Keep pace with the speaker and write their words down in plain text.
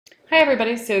Hi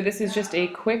everybody, so this is just a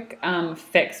quick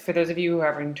fix for those of you who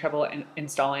are having trouble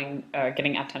installing,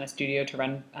 getting Aptana Studio to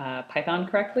run Python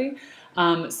correctly.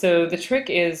 So the trick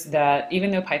is that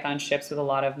even though Python ships with a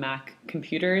lot of Mac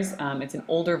computers, it's an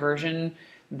older version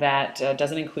that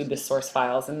doesn't include the source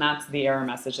files, and that's the error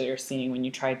message that you're seeing when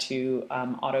you try to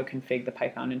auto-config the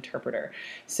Python interpreter.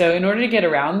 So in order to get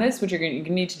around this, what you're going to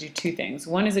need to do two things.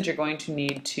 One is that you're going to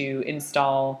need to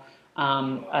install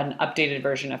an updated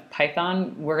version of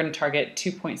Python. We're going to target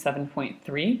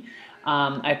 2.7.3.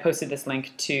 I posted this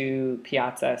link to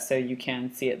Piazza so you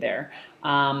can see it there.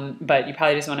 But you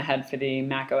probably just want to head for the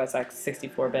Mac OS X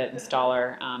 64-bit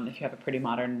installer. If you have a pretty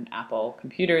modern Apple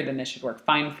computer, then this should work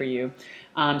fine for you.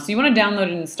 So you want to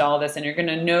download and install this, and you're going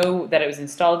to know that it was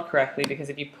installed correctly because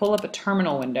if you pull up a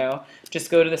terminal window, just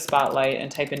go to the Spotlight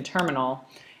and type in terminal,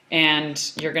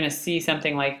 and you're going to see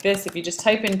something like this. If you just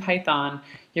type in Python,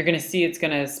 you're going to see it's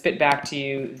going to spit back to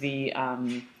you the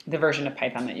version of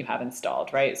Python that you have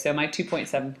installed, right? So my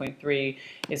 2.7.3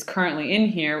 is currently in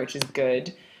here, which is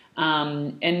good.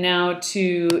 And now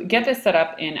to get this set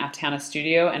up in Aptana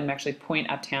Studio and actually point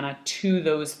Aptana to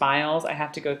those files, I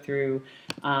have to go through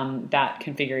that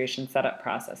configuration setup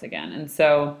process again. And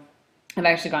so I've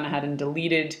actually gone ahead and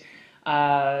deleted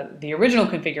the original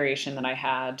configuration that I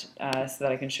had so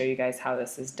that I can show you guys how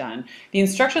this is done. The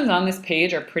instructions on this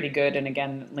page are pretty good, and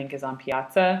again, the link is on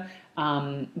Piazza.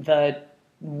 The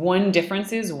one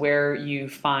difference is where you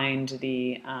find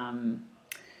the,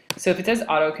 so if it says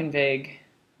auto-config,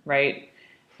 right,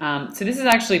 so this is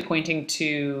actually pointing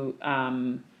to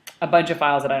a bunch of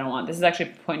files that I don't want. This is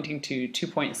actually pointing to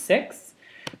 2.6.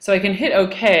 So I can hit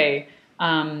OK,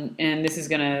 and this is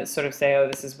going to sort of say, oh,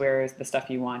 this is where the stuff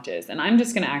you want is. And I'm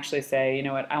just going to actually say, you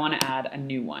know what, I want to add a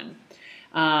new one.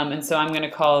 And so I'm going to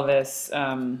call this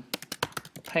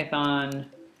Python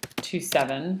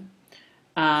 2.7,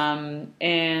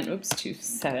 and oops,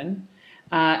 2.7.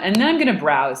 And then I'm going to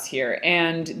browse here.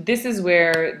 And this is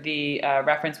where the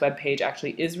reference web page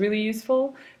actually is really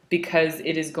useful because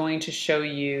it is going to show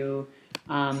you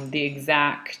the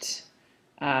exact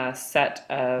set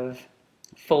of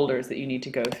folders that you need to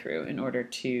go through in order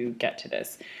to get to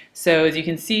this. So as you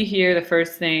can see here, the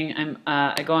first thing,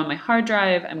 I go on my hard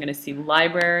drive, I'm going to see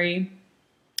library.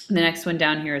 The next one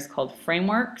down here is called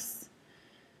frameworks.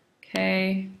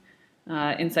 Okay.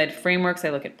 Inside frameworks, I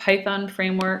look at Python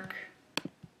framework.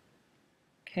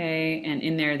 Okay, and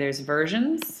in there there's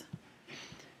versions.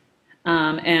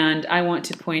 And I want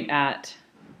to point at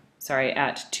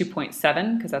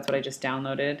 2.7 because that's what I just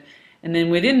downloaded. And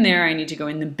then within there, I need to go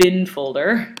in the bin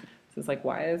folder. This is like,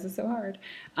 why is this so hard?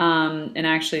 And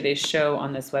actually, they show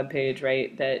on this web page,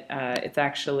 right, that it's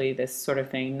actually this sort of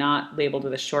thing, not labeled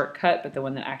with a shortcut, but the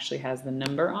one that actually has the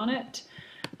number on it.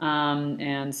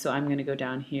 And so I'm going to go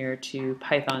down here to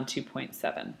Python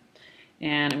 2.7.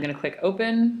 And I'm going to click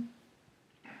Open.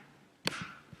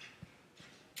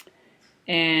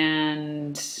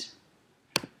 And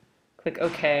click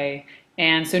OK.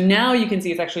 And so now you can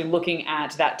see it's actually looking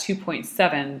at that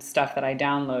 2.7 stuff that I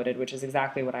downloaded, which is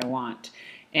exactly what I want.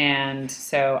 And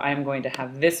so I'm going to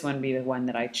have this one be the one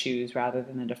that I choose rather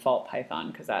than the default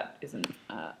Python because that isn't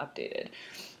updated.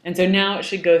 And so now it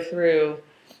should go through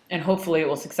and hopefully it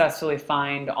will successfully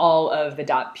find all of the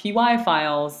 .py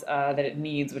files that it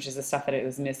needs, which is the stuff that it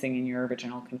was missing in your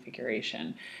original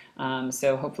configuration.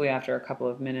 So hopefully after a couple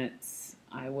of minutes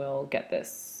I will get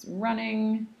this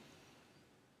running.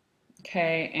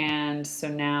 Okay, and so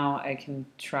now I can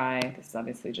try, this is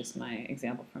obviously just my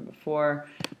example from before,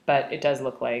 but it does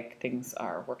look like things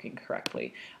are working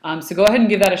correctly. So go ahead and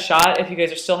give that a shot. If you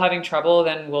guys are still having trouble,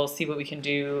 then we'll see what we can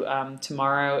do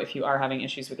tomorrow. If you are having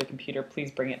issues with your computer, please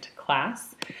bring it to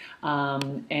class.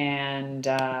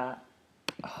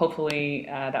 Hopefully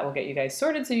that will get you guys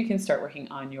sorted so you can start working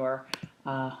on your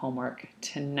homework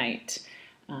tonight.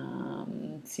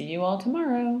 See you all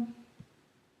tomorrow.